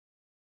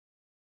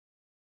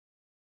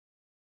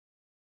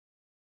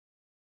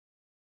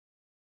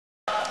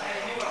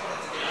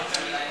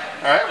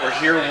All right, we're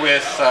here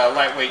with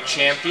lightweight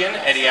champion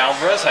Eddie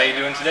Alvarez. How you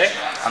doing today?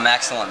 I'm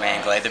excellent,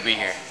 man. Glad to be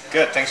here.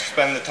 Good. Thanks for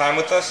spending the time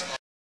with us.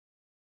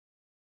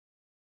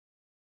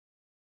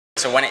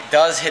 So when it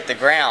does hit the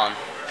ground,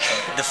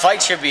 the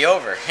fight should be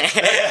over.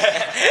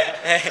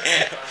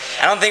 I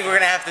don't think we're going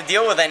to have to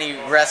deal with any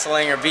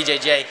wrestling or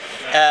BJJ.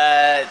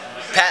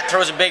 Pat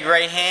throws a big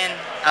right hand.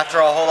 I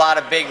throw a whole lot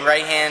of big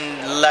right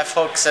hand, left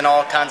hooks, and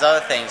all kinds of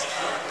other things.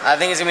 I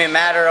think it's going to be a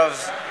matter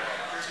of,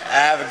 I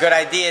have a good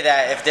idea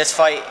that if this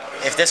fight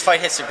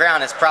hits the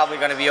ground, it's probably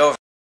going to be over.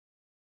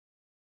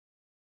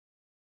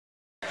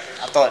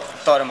 I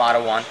thought he might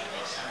have won,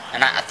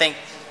 and I think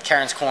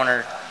Curran's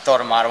corner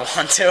thought he might have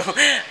won too.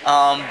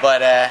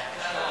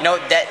 You know,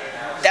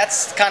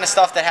 that's the kind of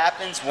stuff that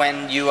happens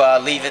when you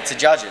leave it to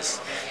judges.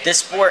 This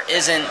sport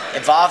isn't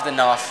evolved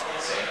enough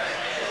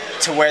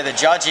to where the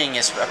judging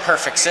is a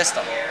perfect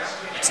system.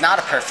 It's not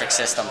a perfect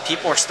system.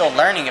 People are still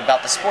learning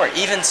about the sport.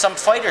 Even some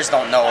fighters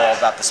don't know all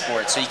about the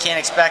sport, so you can't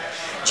expect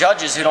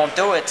judges who don't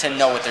do it to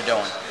know what they're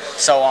doing.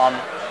 So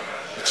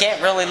you can't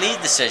really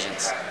lead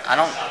decisions. I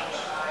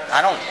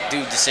don't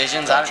do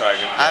decisions. I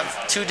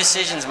have 2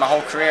 decisions my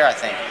whole career, I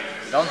think.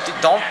 Don't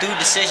do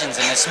decisions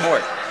in this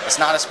sport. It's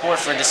not a sport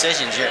for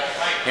decisions.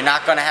 You're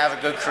not going to have a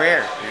good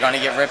career. You're going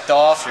to get ripped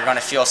off. You're going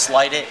to feel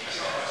slighted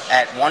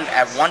at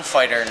one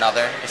fight or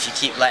another if you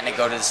keep letting it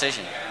go to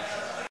decision.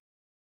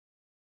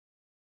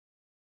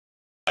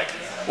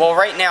 Well,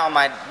 right now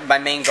my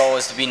main goal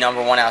is to be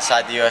 #1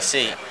 outside the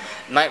UFC.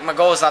 My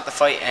goal is not to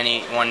fight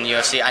anyone in the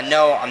UFC. I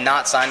know I'm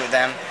not signed with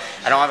them.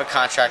 I don't have a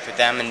contract with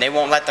them, and they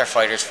won't let their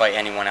fighters fight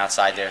anyone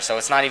outside there. So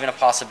it's not even a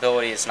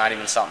possibility. It's not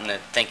even something to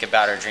think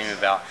about or dream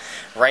about.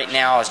 Right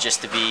now is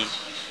just to be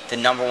the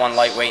 #1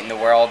 lightweight in the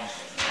world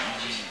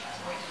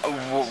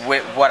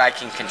with what I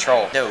can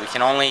control. We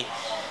can only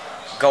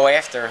go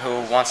after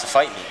who wants to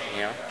fight me,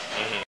 you know?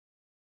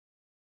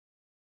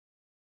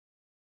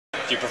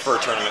 Do you prefer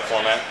tournament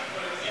format?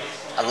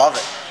 I love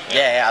it.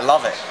 Yeah, I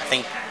love it. I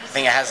think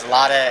it has a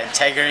lot of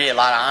integrity, a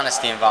lot of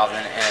honesty involved in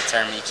a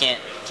tournament. You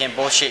can't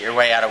bullshit your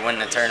way out of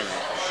winning a tournament.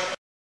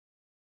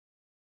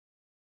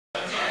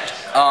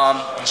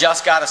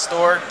 Just got a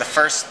store, the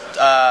first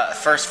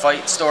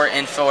fight store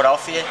in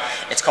Philadelphia.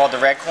 It's called the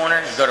Red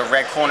Corner. You go to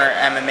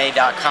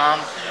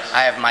redcornermma.com.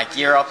 I have my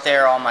gear up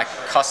there, all my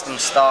custom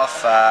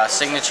stuff,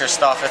 signature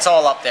stuff. It's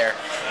all up there,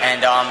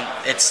 and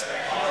it's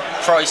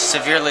priced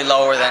severely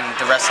lower than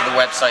the rest of the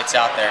websites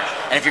out there.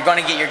 And if you're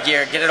going to get your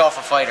gear, get it off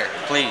a fighter,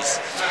 please.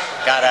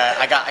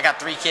 I got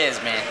 3 kids,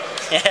 man.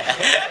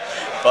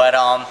 But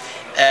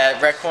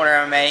Red Corner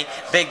MMA,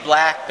 Big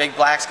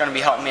Black's going to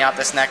be helping me out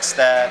this next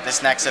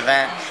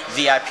event.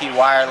 VIP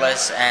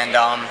Wireless and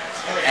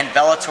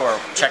Bellator.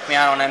 Check me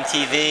out on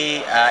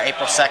MTV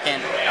April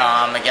 2nd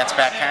against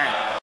Pat Curran.